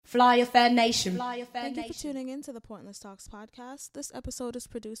Fly Affair Nation. Thank you for tuning in to the Pointless Talks podcast. This episode is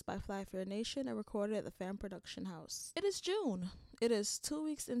produced by Fly Affair Nation and recorded at the Fan Production House. It is June. It is 2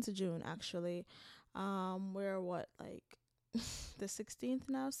 weeks into June, actually. We're the 16th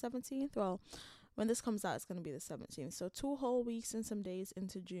now? 17th? Well, when this comes out, it's going to be the 17th. So 2 whole weeks and some days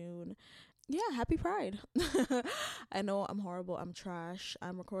into June. Yeah, happy Pride. I know I'm horrible. I'm trash.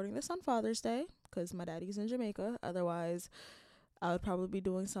 I'm recording this on Father's Day because my daddy's in Jamaica. Otherwise, I would probably be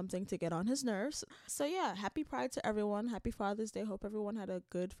doing something to get on his nerves. So yeah, happy Pride to everyone. Happy Father's Day. Hope everyone had a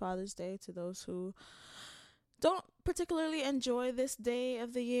good Father's Day. To those who don't particularly enjoy this day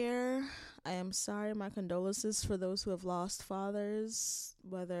of the year, I am sorry. My condolences for those who have lost fathers,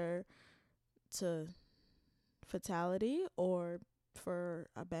 whether to fatality or for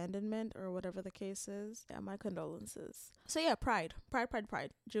abandonment or whatever the case is. Yeah, my condolences. So yeah, Pride.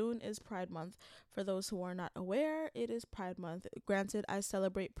 June is Pride Month. For those who are not aware, it is Pride Month. Granted, I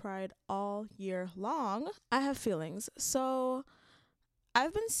celebrate Pride all year long. I have feelings. So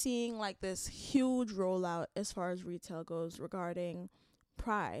I've been seeing like this huge rollout as far as retail goes regarding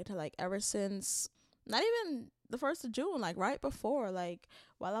Pride, like ever since not even the 1st of June, like right before, like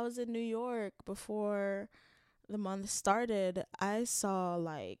while I was in New York before the month started, I saw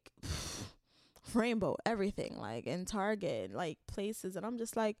like rainbow everything, like in Target, like places, and I'm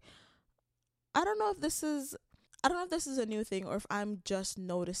just like, I don't know if this is a new thing or if I'm just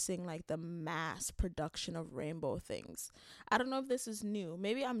noticing like the mass production of rainbow things. I don't know if this is new.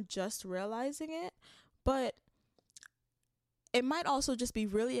 Maybe I'm just realizing it, but it might also just be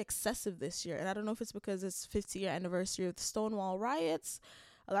really excessive this year. And I don't know if it's because it's 50th year anniversary of the Stonewall riots.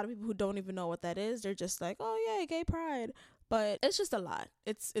 A lot of people who don't even know what that is, they're just like, oh yeah, gay pride. But it's just a lot.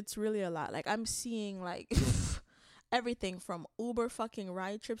 It's really a lot. Like I'm seeing like everything from Uber fucking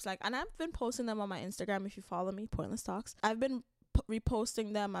ride trips. Like, and I've been posting them on my Instagram. If you follow me, Pointless Talks, I've been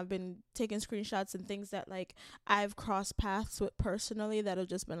reposting them. I've been taking screenshots and things that like I've crossed paths with personally that have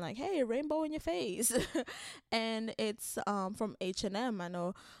just been like, hey, rainbow in your face. And it's from H&M. I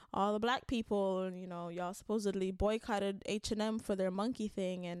know all the black people, you know, y'all supposedly boycotted H&M for their monkey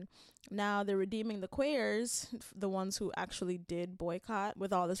thing, and now they're redeeming the queers, the ones who actually did boycott,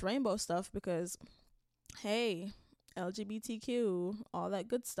 with all this rainbow stuff because hey, LGBTQ, all that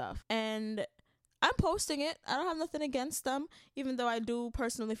good stuff. And I'm posting it. I don't have nothing against them, even though I do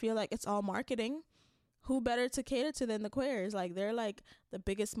personally feel like it's all marketing. Who better to cater to than the queers? Like, they're like the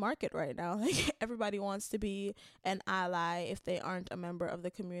biggest market right now. Like, everybody wants to be an ally if they aren't a member of the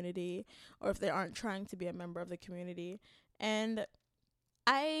community, or if they aren't trying to be a member of the community. And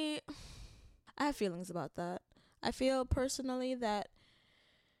I have feelings about that. I feel personally that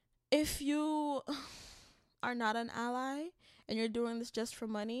if you are not an ally and you're doing this just for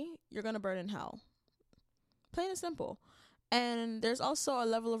money, you're gonna burn in hell. Plain and simple. And there's also a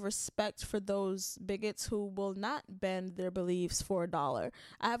level of respect for those bigots who will not bend their beliefs for $1.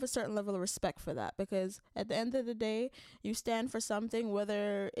 I have a certain level of respect for that, because at the end of the day, you stand for something,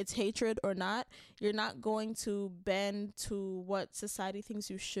 whether it's hatred or not. You're not going to bend to what society thinks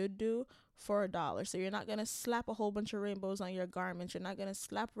you should do for $1. So you're not going to slap a whole bunch of rainbows on your garments. You're not going to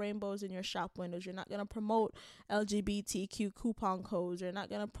slap rainbows in your shop windows. You're not going to promote LGBTQ coupon codes. You're not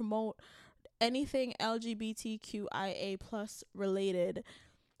going to promote anything LGBTQIA plus related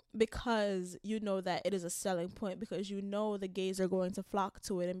because you know that it is a selling point, because you know the gays are going to flock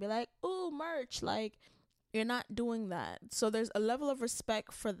to it and be like, ooh, merch. Like, you're not doing that. So there's a level of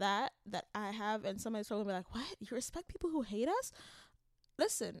respect for that I have, and somebody's probably be like, what? You respect people who hate us?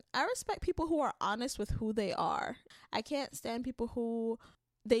 Listen, I respect people who are honest with who they are. I can't stand people who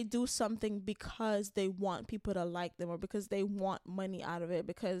they do something because they want people to like them, or because they want money out of it,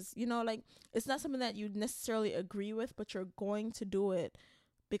 because, you know, like, it's not something that you necessarily agree with, but you're going to do it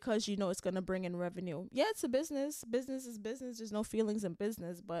because you know it's going to bring in revenue. Yeah, it's a business. Business is business. There's no feelings in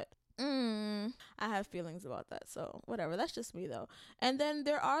business, but I have feelings about that. So whatever, that's just me though. And then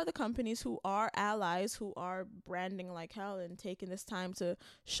there are the companies who are allies, who are branding like hell and taking this time to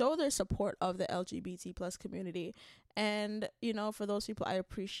show their support of the LGBT plus community. And, you know, for those people, I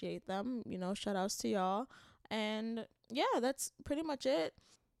appreciate them. You know, shout outs to y'all. And yeah, that's pretty much it.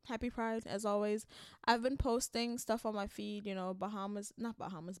 Happy Pride, as always. I've been posting stuff on my feed, you know, Barbados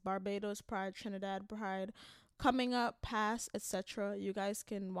Pride, Trinidad Pride, coming up, past, etc. You guys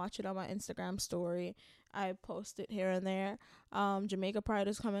can watch it on my Instagram story. I post it here and there. Jamaica Pride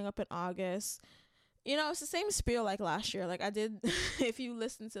is coming up in August. You know, it's the same spiel like last year. Like I did, if you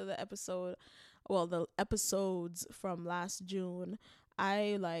listen to the episodes from last June,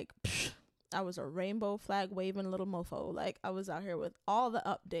 I I was a rainbow flag waving little mofo. Like, I was out here with all the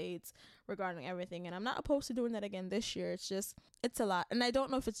updates regarding everything, and I'm not opposed to doing that again this year. It's just, it's a lot, and I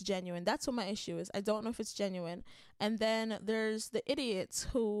don't know if it's genuine. That's what my issue is. I don't know if it's genuine. And then there's the idiots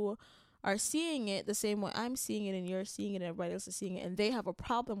who are seeing it the same way I'm seeing it, and you're seeing it, and everybody else is seeing it, and they have a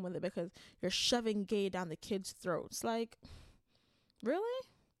problem with it because you're shoving gay down the kids' throats. Like, really?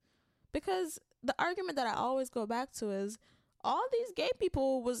 Because the argument that I always go back to is, all these gay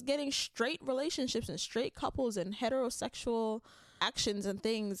people was getting straight relationships and straight couples and heterosexual actions and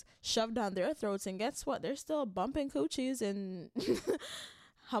things shoved down their throats, and guess what? They're still bumping coochies and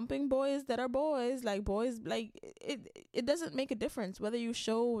humping boys that are boys. Like, boys, like, it doesn't make a difference whether you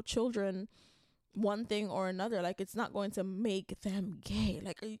show children one thing or another. Like, it's not going to make them gay.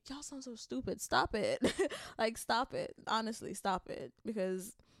 Like, y'all sound so stupid. Stop it. Like, stop it. Honestly, stop it,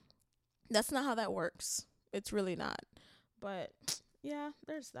 because that's not how that works. It's really not. But yeah,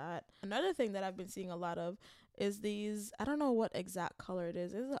 there's that. Another thing that I've been seeing a lot of is these, I don't know what exact color it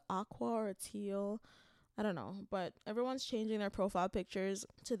is. Is it aqua or a teal? I don't know. But everyone's changing their profile pictures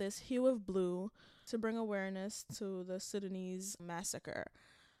to this hue of blue to bring awareness to the Sudanese massacre.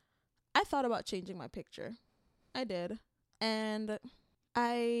 I thought about changing my picture. I did. And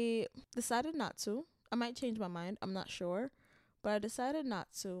I decided not to. I might change my mind. I'm not sure. But I decided not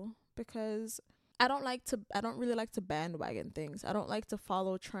to because I don't really like to bandwagon things. I don't like to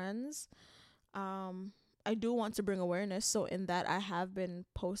follow trends. I do want to bring awareness. So in that, I have been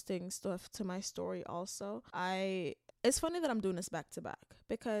posting stuff to my story also. It's funny that I'm doing this back to back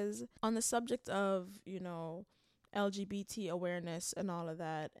because on the subject of, LGBT awareness and all of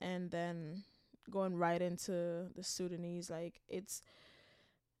that, and then going right into the Sudanese, like, it's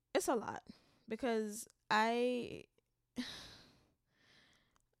a lot because I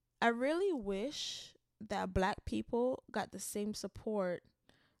really wish that Black people got the same support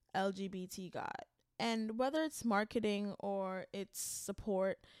LGBT got. And whether it's marketing or it's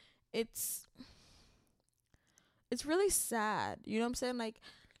support, it's really sad. You know what I'm saying? Like,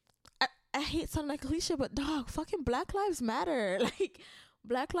 I hate sounding like cliche, but dog, fucking Black Lives Matter. Like,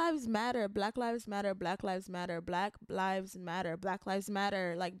 Black Lives Matter, Black Lives Matter, Black Lives Matter, Black Lives Matter, Black Lives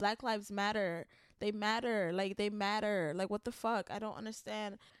Matter. Like, Black Lives Matter. They matter. Like, they matter. Like, what the fuck? I don't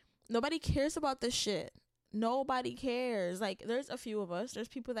understand. Nobody cares about this shit. Nobody cares. Like, there's a few of us. There's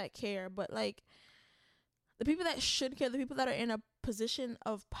people that care, but like, the people that should care, the people that are in a position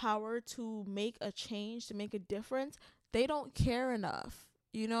of power to make a change, to make a difference, they don't care enough,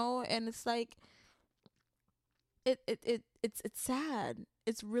 and it's like, it's sad.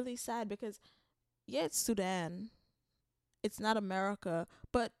 It's really sad because, yeah, it's Sudan. It's not America,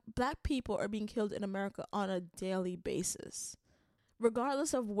 but Black people are being killed in America on a daily basis.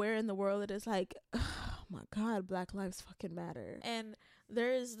 Regardless of where in the world it is, like, oh my God, Black Lives fucking matter. And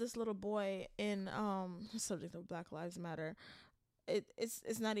there is this little boy in subject of Black Lives Matter.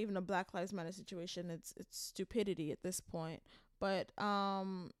 It's not even a Black Lives Matter situation. It's stupidity at this point. But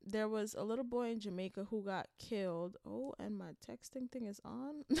there was a little boy in Jamaica who got killed. Oh, and my texting thing is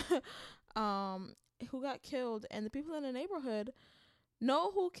on. Who got killed, and the people in the neighborhood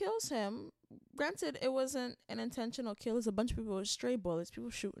know who kills him. Granted, it wasn't an intentional kill. It's a bunch of people with stray bullets, people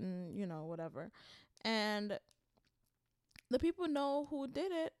shooting, whatever. And the people know who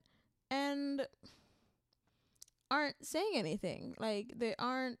did it and aren't saying anything. Like, they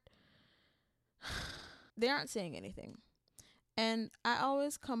aren't saying anything. And I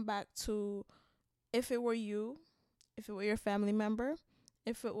always come back to, if it were you, if it were your family member,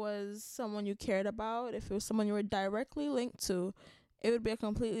 if it was someone you cared about, if it was someone you were directly linked to, it would be a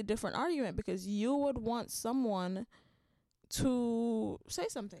completely different argument because you would want someone to say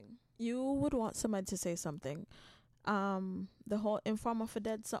something. You would want somebody to say something. The whole informal for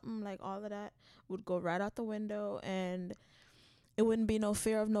dead, something like all of that would go right out the window, and it wouldn't be no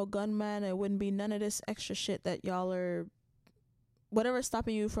fear of no gunman. It wouldn't be none of this extra shit that y'all are, whatever's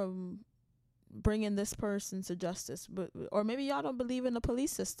stopping you from bringing this person to justice. Or maybe y'all don't believe in the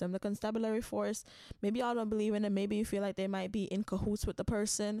police system, the constabulary force. Maybe y'all don't believe in it. Maybe you feel like they might be in cahoots with the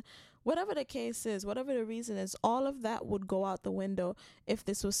person. Whatever the case is, whatever the reason is, all of that would go out the window if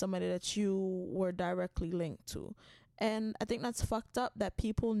this was somebody that you were directly linked to. And I think that's fucked up that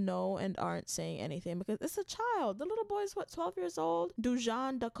people know and aren't saying anything because it's a child. The little boy's 12 years old?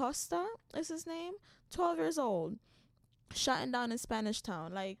 Dujan da Costa is his name. 12 years old. Shot down in Spanish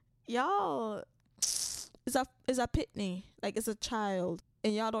Town. Like, y'all, is a pitney. Like, it's a child.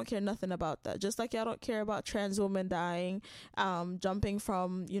 And y'all don't care nothing about that. Just like y'all don't care about trans women dying, jumping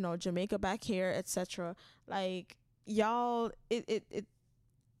from, Jamaica back here, etc. Like, y'all,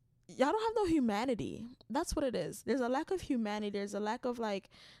 y'all don't have no humanity. That's what it is. There's a lack of humanity. There's a lack of like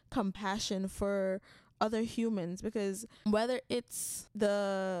compassion for other humans, because whether it's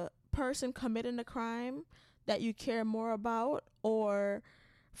the person committing the crime that you care more about, or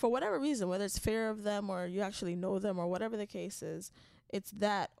for whatever reason, whether it's fear of them or you actually know them or whatever the case is, it's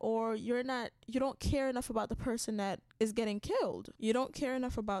that, or you don't care enough about the person that is getting killed. You don't care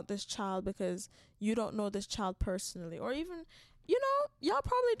enough about this child because you don't know this child personally, or even, y'all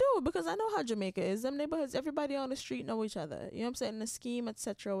probably do, because I know how Jamaica is. Them neighborhoods, everybody on the street know each other. You know what I'm saying? The scheme,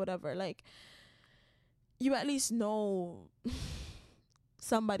 etc., whatever. Like, you at least know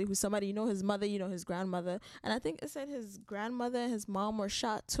somebody who's somebody. You know his mother, you know his grandmother. And I think it said his grandmother and his mom were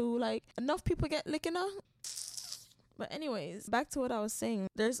shot too. Like, enough people get licking her. But anyways, back to what I was saying.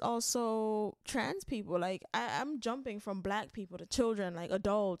 There's also trans people. Like, I'm jumping from black people to children, like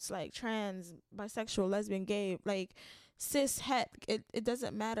adults, like trans, bisexual, lesbian, gay, like cis, het. It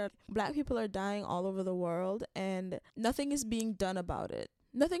doesn't matter. Black people are dying all over the world, and nothing is being done about it.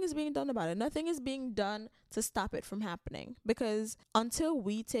 Nothing is being done about it. Nothing is being done to stop it from happening. Because until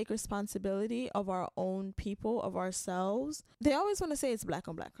we take responsibility of our own people, of ourselves, they always want to say it's black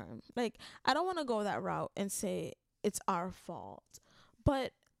on black crime. Like, I don't want to go that route and say it's our fault.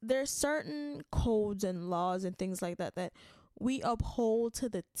 But there's certain codes and laws and things like that that we uphold to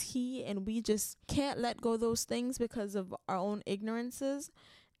the T, and we just can't let go of those things because of our own ignorances.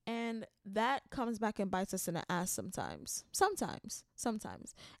 And that comes back and bites us in the ass sometimes.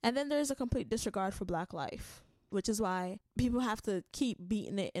 And then there's a complete disregard for black life, which is why people have to keep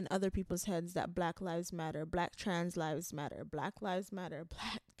beating it in other people's heads that black lives matter, black trans lives matter, black lives matter,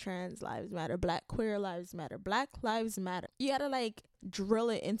 black trans lives matter, black queer lives matter, black lives matter. You gotta like drill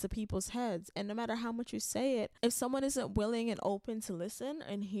it into people's heads. And no matter how much you say it, if someone isn't willing and open to listen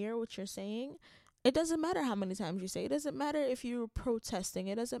and hear what you're saying, it doesn't matter how many times you say it. It doesn't matter if you're protesting.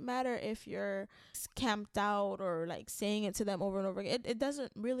 It doesn't matter if you're camped out or like saying it to them over and over again. It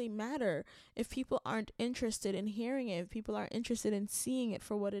doesn't really matter if people aren't interested in hearing it, if people aren't interested in seeing it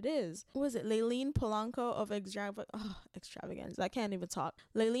for what it is. What was it? Layleen Polanco of Extravagance. I can't even talk.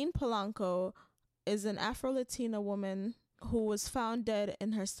 Layleen Polanco is an Afro-Latina woman who was found dead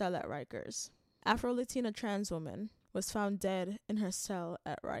in her cell at Rikers. Afro-Latina trans woman was found dead in her cell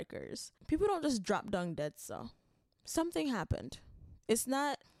at Rikers. People don't just drop down dead, so something happened. It's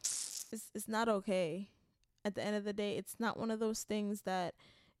not okay. At the end of the day, it's not one of those things that,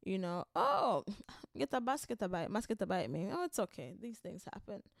 get a basket bite me. Oh, it's okay. These things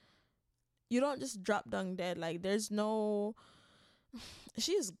happen. You don't just drop down dead. Like, there's no...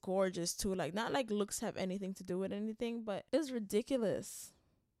 She is gorgeous too. Like, not like looks have anything to do with anything, but it's ridiculous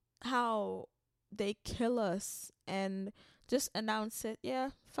how they kill us and just announce it.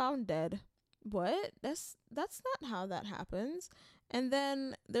 Yeah, found dead. What? That's not how that happens. And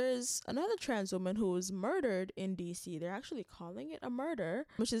then there's another trans woman who was murdered in DC. They're actually calling it a murder,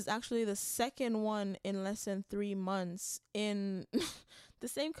 which is actually the second one in less than 3 months in the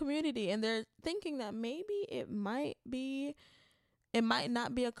same community. And they're thinking that maybe it might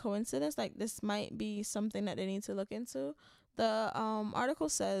not be a coincidence. Like, this might be something that they need to look into. The article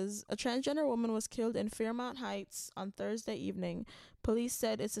says a transgender woman was killed in Fairmount Heights on Thursday evening. Police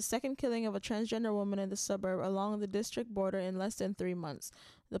said it's the second killing of a transgender woman in the suburb along the district border in less than 3 months.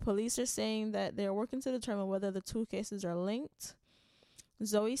 The police are saying that they're working to determine whether the two cases are linked.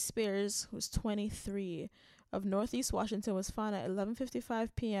 Zoe Spears, who's 23, of Northeast Washington, was found at 11:55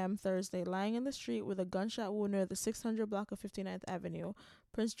 p.m. Thursday lying in the street with a gunshot wound near the 600 block of 59th Avenue,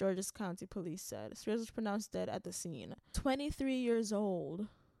 Prince George's County police said. Spears was pronounced dead at the scene. 23 years old.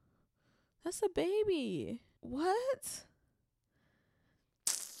 That's a baby. What?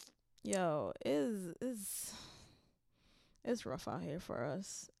 Yo, it's rough out here for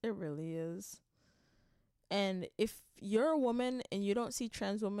us. It really is. And if you're a woman and you don't see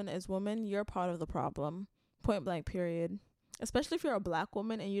trans women as women, you're part of the problem. Point blank, period. Especially if you're a black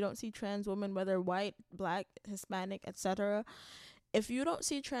woman and you don't see trans women, whether white, black, Hispanic, etc. If you don't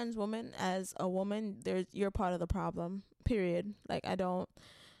see trans women as a woman, you're part of the problem. Period. Like, I don't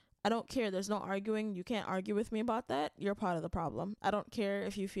care. There's no arguing. You can't argue with me about that. You're part of the problem. I don't care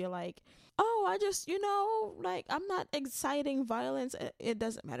if you feel like, oh, I just, like, I'm not exciting violence. It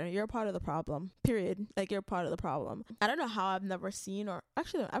doesn't matter. You're part of the problem. Period. Like, you're part of the problem. I don't know how I've never seen, or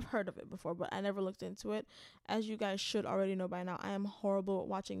actually I've heard of it before, but I never looked into it. As you guys should already know by now, I am horrible at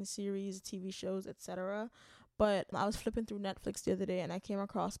watching series, TV shows, etc. But I was flipping through Netflix the other day and I came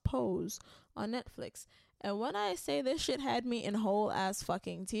across Pose on Netflix. And when I say this shit had me in whole ass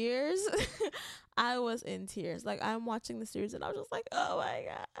fucking tears, I was in tears. Like, I'm watching the series and I was just like, oh my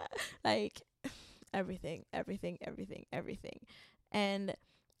God. Like, everything. And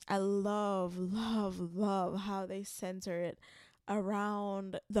I love how they center it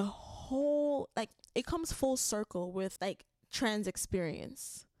around the whole, like, it comes full circle with like trans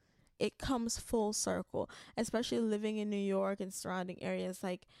experience. It comes full circle, especially living in New York and surrounding areas.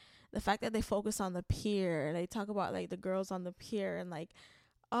 Like the fact that they focus on the pier and they talk about like the girls on the pier and like,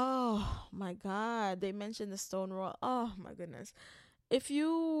 oh my God, they mentioned the Stonewall. Oh my goodness. If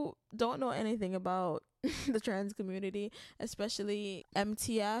you don't know anything about the trans community, especially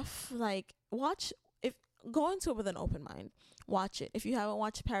MTF, like go into it with an open mind. Watch it. If you haven't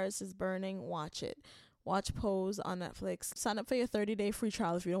watched Paris is Burning, watch it. Watch Pose on Netflix. Sign up for your 30-day free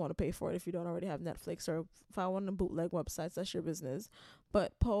trial if you don't want to pay for it, if you don't already have Netflix, or if I want to bootleg websites, that's your business.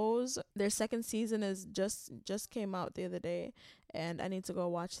 But Pose, their second season is just came out the other day, and I need to go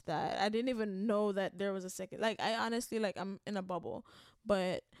watch that. I didn't even know that there was a second. Like, I honestly, like, I'm in a bubble.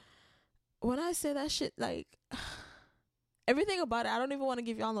 But when I say that shit, like, everything about it, I don't even want to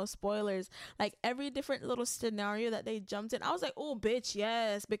give y'all no spoilers. Like, every different little scenario that they jumped in, I was like, oh, bitch,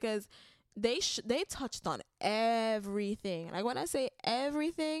 yes, because they touched on everything. Like, when I say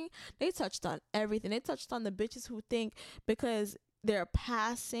everything, they touched on everything. They touched on the bitches who think because they're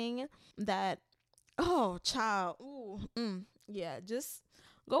passing that, oh, child, yeah, just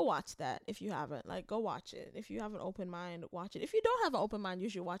go watch that if you haven't. Like, go watch it. If you have an open mind, watch it. If you don't have an open mind, you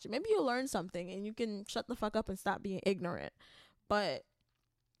should watch it. Maybe you'll learn something and you can shut the fuck up and stop being ignorant. But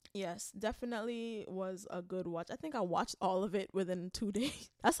yes, definitely was a good watch. I think I watched all of it within 2 days.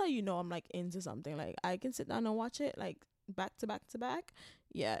 That's how you know I'm like into something. Like, I can sit down and watch it like back to back to back.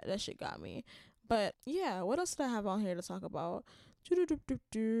 Yeah, that shit got me. But yeah, what else did I have on here to talk about? I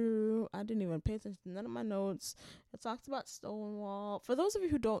didn't even pay attention to none of my notes. I talked about Stonewall. For those of you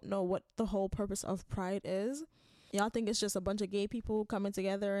who don't know what the whole purpose of Pride is, y'all think it's just a bunch of gay people coming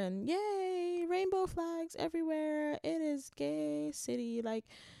together and yay, rainbow flags everywhere. It is gay city. Like,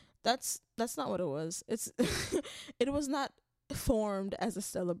 that's not what it was. It's it was not formed as a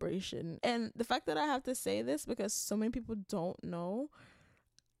celebration. And the fact that I have to say this because so many people don't know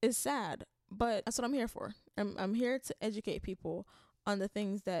is sad. But that's what I'm here for. I'm here to educate people on the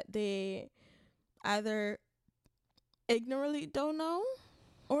things that they either ignorantly don't know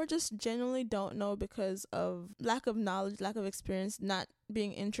or just genuinely don't know because of lack of knowledge, lack of experience, not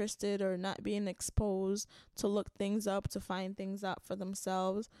being interested or not being exposed to look things up, to find things out for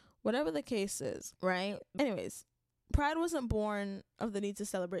themselves, whatever the case is, right? Anyways, Pride wasn't born of the need to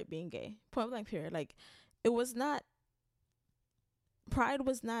celebrate being gay. Point blank period. Like, Pride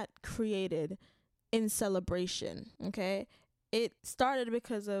was not created in celebration, okay? It started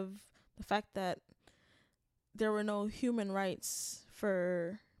because of the fact that there were no human rights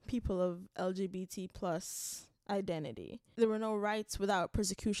for people of LGBT plus identity. There were no rights without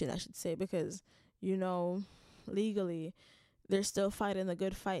persecution, I should say, because, legally, they're still fighting the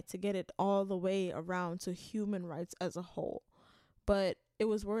good fight to get it all the way around to human rights as a whole. But it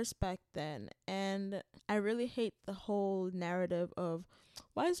was worse back then, and I really hate the whole narrative of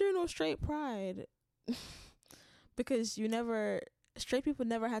why is there no straight pride? Because straight people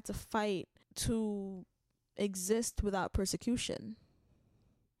never had to fight to exist without persecution.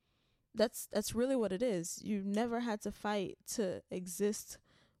 That's really what it is. You never had to fight to exist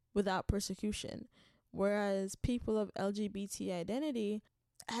without persecution, whereas people of LGBT identity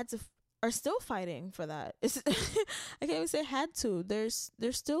are still fighting for that. I can't even say had to. They're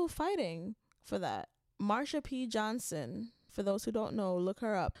still fighting for that. Marsha P. Johnson, for those who don't know, look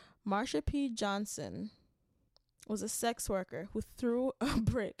her up. Marsha P. Johnson was a sex worker who threw a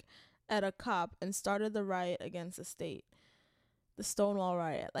brick at a cop and started the riot against the state. The Stonewall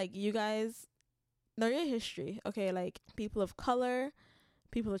riot. Like, you guys know your history, okay? Like, people of color,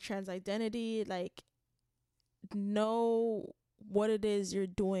 people of trans identity, like, know what it is you're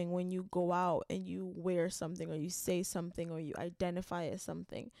doing when you go out and you wear something or you say something or you identify as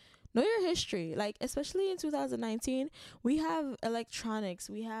something. Know your history. Like, especially in 2019, we have electronics,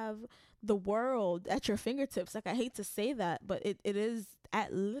 we have the world at your fingertips. Like, I hate to say that, but it is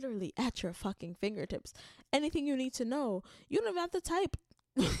literally at your fucking fingertips. Anything you need to know, you don't even have to type.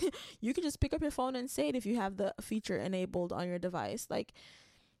 You can just pick up your phone and say it if you have the feature enabled on your device. Like,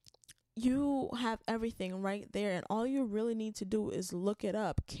 you have everything right there, and all you really need to do is look it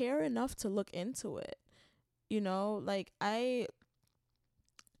up. Care enough to look into it. Like, I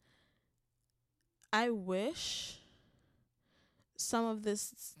wish some of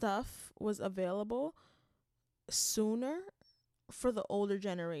this stuff was available sooner for the older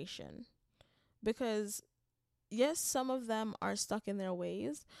generation, because yes, some of them are stuck in their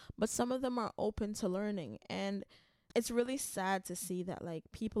ways, but some of them are open to learning. And it's really sad to see that, like,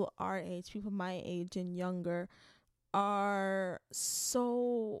 people our age, people my age and younger, are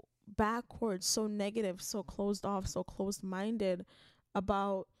so backwards, so negative, so closed off, so closed minded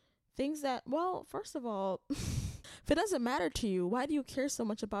about things that, well, first of all, if it doesn't matter to you, why do you care so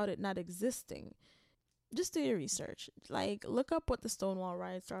much about it not existing? Just do your research. Like, look up what the Stonewall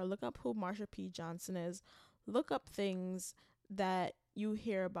riots are. Look up who Marsha P. Johnson is. Look up things that you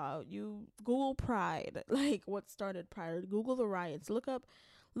hear about. You Google Pride, like what started Pride. Google the riots. Look up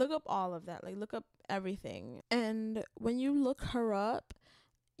all of that. Like, look up everything. And when you look her up,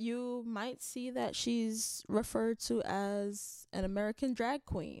 you might see that she's referred to as an American drag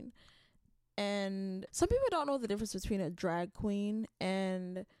queen. And some people don't know the difference between a drag queen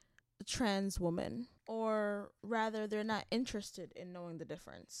and a trans woman, or rather, they're not interested in knowing the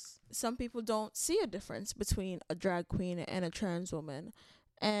difference. Some people don't see a difference between a drag queen and a trans woman.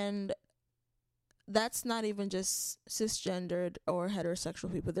 And that's not even just cisgendered or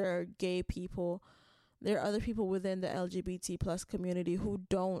heterosexual people. There are gay people. There are other people within the LGBT plus community who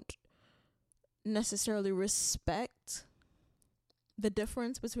don't necessarily respect the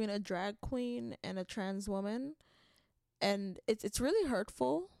difference between a drag queen and a trans woman, and it's really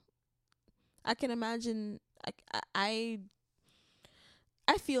hurtful. I can imagine. I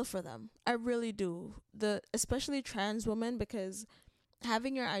feel for them. I really do. Especially trans women, because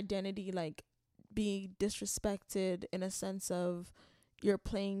having your identity like be disrespected in a sense of you're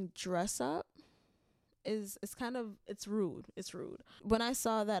playing dress up is kind of, it's rude. When I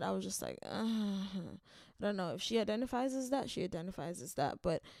saw that, I was just like, I don't know. If she identifies as that, she identifies as that.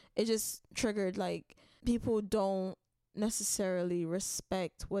 But it just triggered, like, people don't necessarily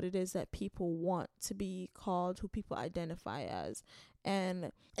respect what it is that people want to be called, who people identify as.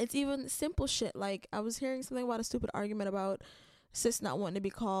 And it's even simple shit. Like, I was hearing something about a stupid argument about sis not wanting to be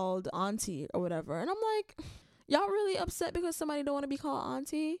called auntie or whatever. And I'm like, y'all really upset because somebody don't want to be called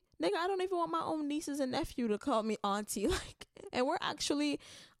auntie? Nigga, I don't even want my own nieces and nephew to call me auntie. Like, and we're actually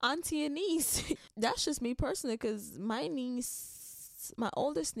auntie and niece. That's just me personally, because my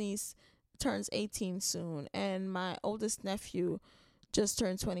oldest niece turns 18 soon, and my oldest nephew just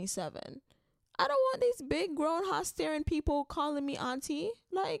turned 27. I don't want these big grown hot staring people calling me auntie.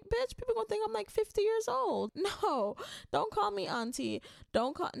 Like, bitch, people gonna think I'm like 50 years old. No, don't call me auntie.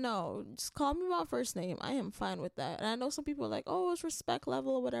 No, just call me my first name. I am fine with that. And I know some people are like, oh, it's respect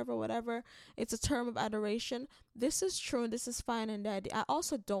level or whatever. It's a term of adoration. This is true, and this is fine and dandy. I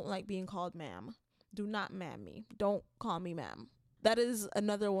also don't like being called ma'am. Do not ma'am me. Don't call me ma'am. That is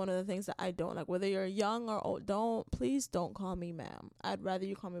another one of the things that I don't like. Whether you're young or old, please don't call me ma'am. I'd rather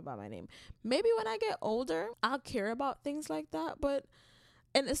you call me by my name. Maybe when I get older, I'll care about things like that.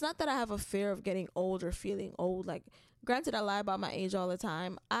 And it's not that I have a fear of getting old or feeling old. Like, granted, I lie about my age all the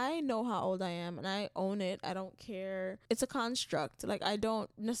time. I know how old I am, and I own it. I don't care. It's a construct. Like, I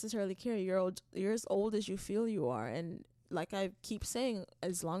don't necessarily care. You're as old as you feel you are. And like I keep saying,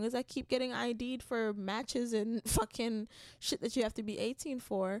 as long as I keep getting ID'd for matches and fucking shit that you have to be 18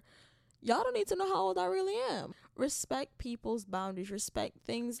 for, y'all don't need to know how old I really am. Respect people's boundaries. Respect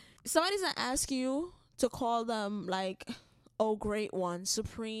things. Somebody's gonna ask you to call them, like, oh, great one,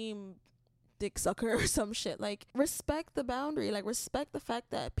 supreme dick sucker or some shit. Like, respect the boundary. Like, respect the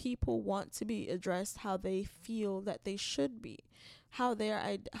fact that people want to be addressed how they feel that they should be, how they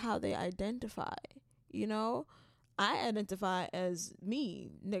identify, you know? I identify as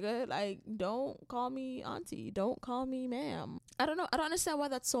me, nigga. Like, don't call me auntie. Don't call me ma'am. I don't know. I don't understand why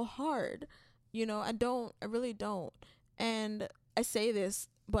that's so hard. You know, I really don't. And I say this,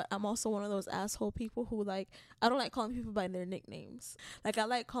 but I'm also one of those asshole people who, like, I don't like calling people by their nicknames. Like, I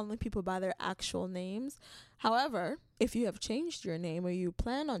like calling people by their actual names. However, if you have changed your name or you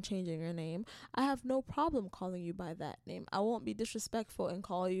plan on changing your name, I have no problem calling you by that name. I won't be disrespectful and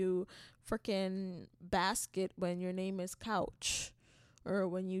call you freaking Basket when your name is Couch, or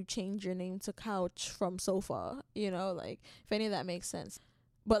when you change your name to Couch from Sofa, you know, like, if any of that makes sense.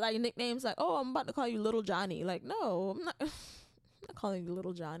 But like nicknames, like, oh, I'm about to call you Little Johnny. Like, no, I'm not calling you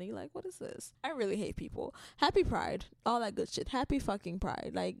Little Johnny. Like, what is this? I really hate people. Happy Pride, all that good shit. Happy fucking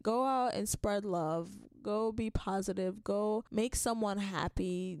Pride. Like, go out and spread love. Go be positive. Go make someone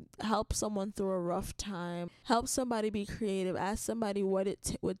happy. Help someone through a rough time. Help somebody be creative. Ask somebody what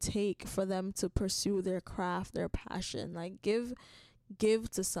it would take for them to pursue their craft, their passion. Like, give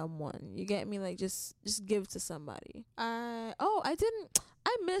to someone. You get me? Like, just give to somebody.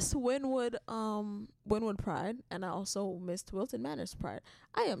 I missed Wynwood Pride, and I also missed Wilton Manors Pride.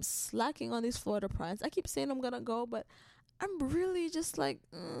 I am slacking on these Florida Prides. I keep saying I'm gonna go, but I'm really just like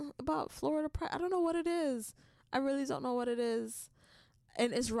about Florida Pride. I don't know what it is. I really don't know what it is.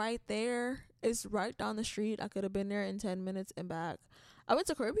 And it's right there. It's right down the street. I could have been there in 10 minutes and back. I went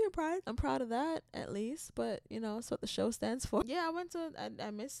to Caribbean Pride. I'm proud of that, at least. But, it's what the show stands for. Yeah,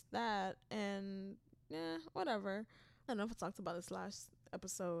 I missed that. And, yeah, whatever. I don't know if I talked about this last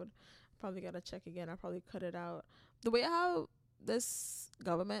episode. Probably got to check again. I probably cut it out. The way how this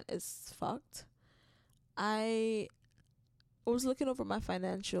government is fucked, I was looking over my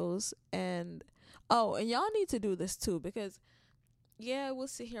financials and y'all need to do this too, because we'll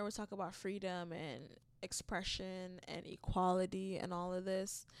sit here, we'll talk about freedom and expression and equality and all of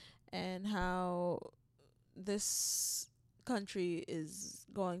this, and how this country is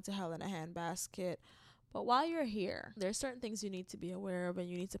going to hell in a handbasket. But while you're here, there's certain things you need to be aware of and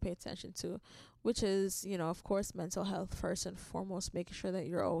you need to pay attention to, which is, of course, mental health first and foremost, making sure that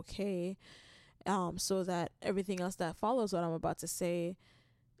you're okay, so that everything else that follows what I'm about to say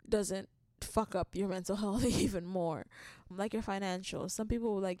doesn't fuck up your mental health even more. Like your financials. Some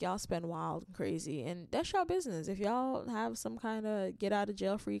people, like, y'all spend wild and crazy, and that's your business. If y'all have some kind of get out of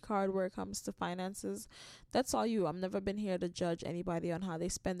jail free card where it comes to finances, that's all you. I've never been here to judge anybody on how they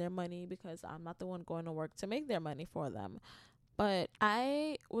spend their money, because I'm not the one going to work to make their money for them. But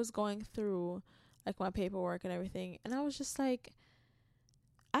I was going through, like, my paperwork and everything, and I was just like,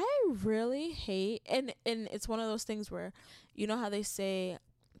 I really hate, and it's one of those things where, how they say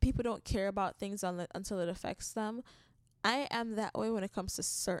people don't care about things until it affects them. I am that way when it comes to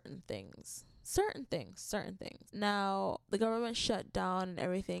certain things. Now, the government shut down and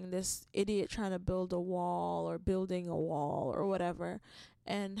everything, this idiot trying to build a wall or building a wall or whatever,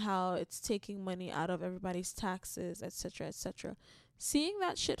 and how it's taking money out of everybody's taxes, etc., etc. Seeing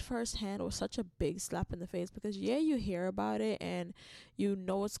that shit firsthand was such a big slap in the face, because you hear about it and you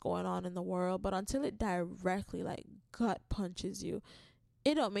know what's going on in the world, but until it directly, like, gut punches you,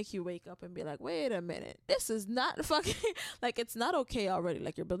 it don't make you wake up and be like, wait a minute, this is not fucking, like, it's not okay already.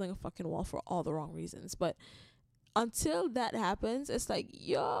 Like, you're building a fucking wall for all the wrong reasons. But until that happens, it's like,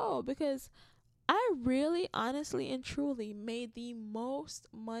 because I really, honestly, and truly made the most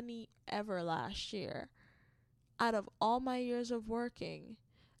money ever last year out of all my years of working.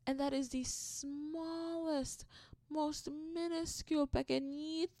 And that is the smallest, most minuscule,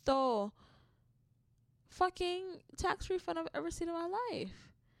 pequeñito fucking tax refund I've ever seen in my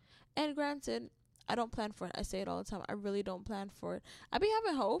life. And granted, I don't plan for it. I say it all the time. I really don't plan for it. I be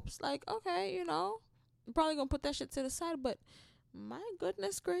having hopes, like, okay, I'm probably gonna put that shit to the side, but my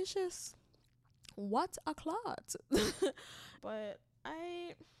goodness gracious, what a clot. But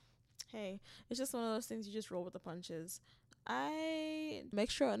it's just one of those things, you just roll with the punches. I make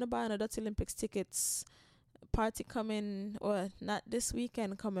sure I'm buying a Dutch Olympics tickets party coming, or not this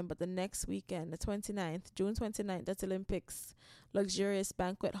weekend coming, but the next weekend, the 29th, June 29th, Dutch Olympics luxurious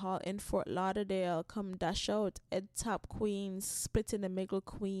banquet hall in Fort Lauderdale. Come dash out, Ed Top Queens, Split in the Middle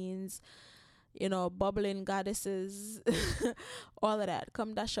Queens, bubbling goddesses, all of that.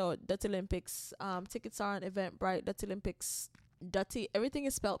 Come dash out, Dutch Olympics. Tickets are on Eventbrite. Dutch Olympics. Dutty, everything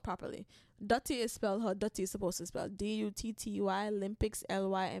is spelled properly. Dutty is spelled how Dutty is supposed to spell. Dutty, Olympics,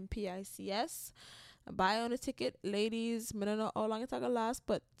 Lympics. Buy on a ticket, ladies. I don't know how long it's gonna last,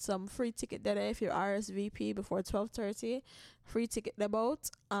 but some free ticket there if you're RSVP before 12:30. Free ticket about.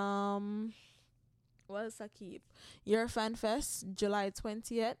 What else I keep? Your Fan Fest, July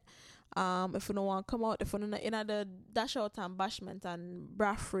 20th. If you don't want to come out, if you don't in the dash out and bashment and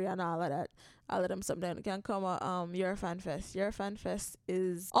braffrey and all of them something, you can come out Your Fan Fest. Your Fan Fest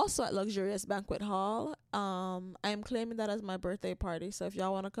is also at Luxurious Banquet Hall. I am claiming that as my birthday party, so if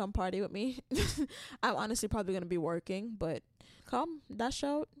y'all want to come party with me, I'm honestly probably gonna be working, but come dash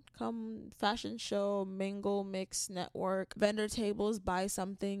out, come fashion show, mingle, mix, network, vendor tables, buy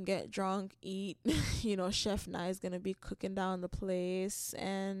something, get drunk, eat. Chef Nye is gonna be cooking down the place,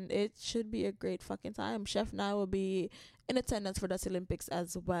 and it should be a great fucking time. Chef Nye will be in attendance for Dutch Olympics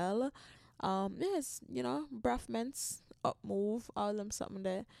as well. Yes, Braffments, Up Move, all of them something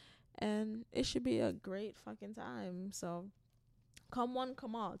there, and it should be a great fucking time. So come one,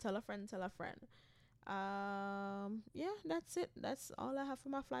 come all, tell a friend. That's it. That's all I have for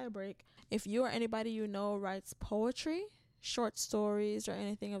my flyer break. If you or anybody writes poetry, short stories, or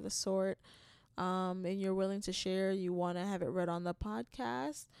anything of the sort, and you're willing to share, you want to have it read on the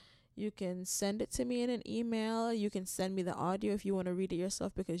podcast, you can send it to me in an email. You can send me the audio if you want to read it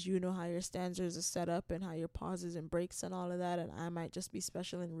yourself, because you know how your stanzas are set up and how your pauses and breaks and all of that, and I might just be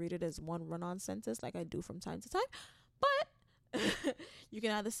special and read it as one run-on sentence like I do from time to time. But you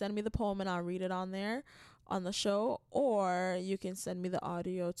can either send me the poem and I'll read it on there on the show, or you can send me the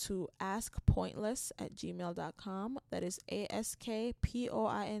audio to askpointless@gmail.com. That is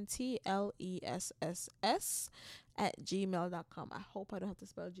ASKPOINTLESSS @gmail.com. I hope I don't have to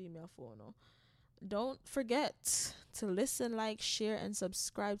spell Gmail for no. don't forget to listen, like, share, and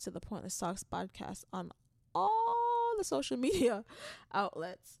subscribe to the Pointless Talks podcast on all the social media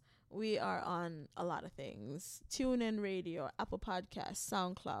outlets. We are on a lot of things: TuneIn Radio, Apple Podcasts,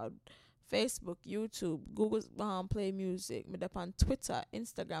 SoundCloud, Facebook, YouTube, Google Play Music. We're up on Twitter,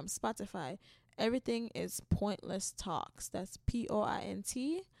 Instagram, Spotify. Everything is Pointless Talks. That's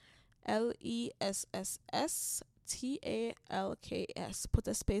PointlessTalks. Put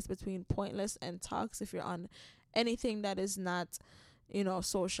a space between Pointless and Talks if you're on anything that is not,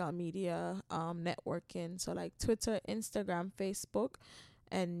 social media, networking. So like Twitter, Instagram, Facebook,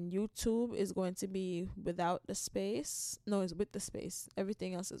 and YouTube is going to be without the space. No, it's with the space.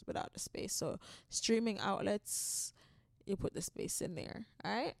 Everything else is without the space. So streaming outlets, you put the space in there.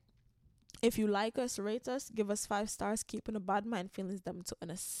 All right. If you like us, rate us, give us 5 stars, keeping the bad mind feelings them to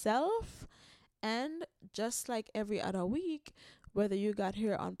in a self. And just like every other week, whether you got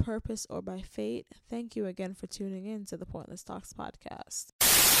here on purpose or by fate, thank you again for tuning in to the Pointless Talks podcast.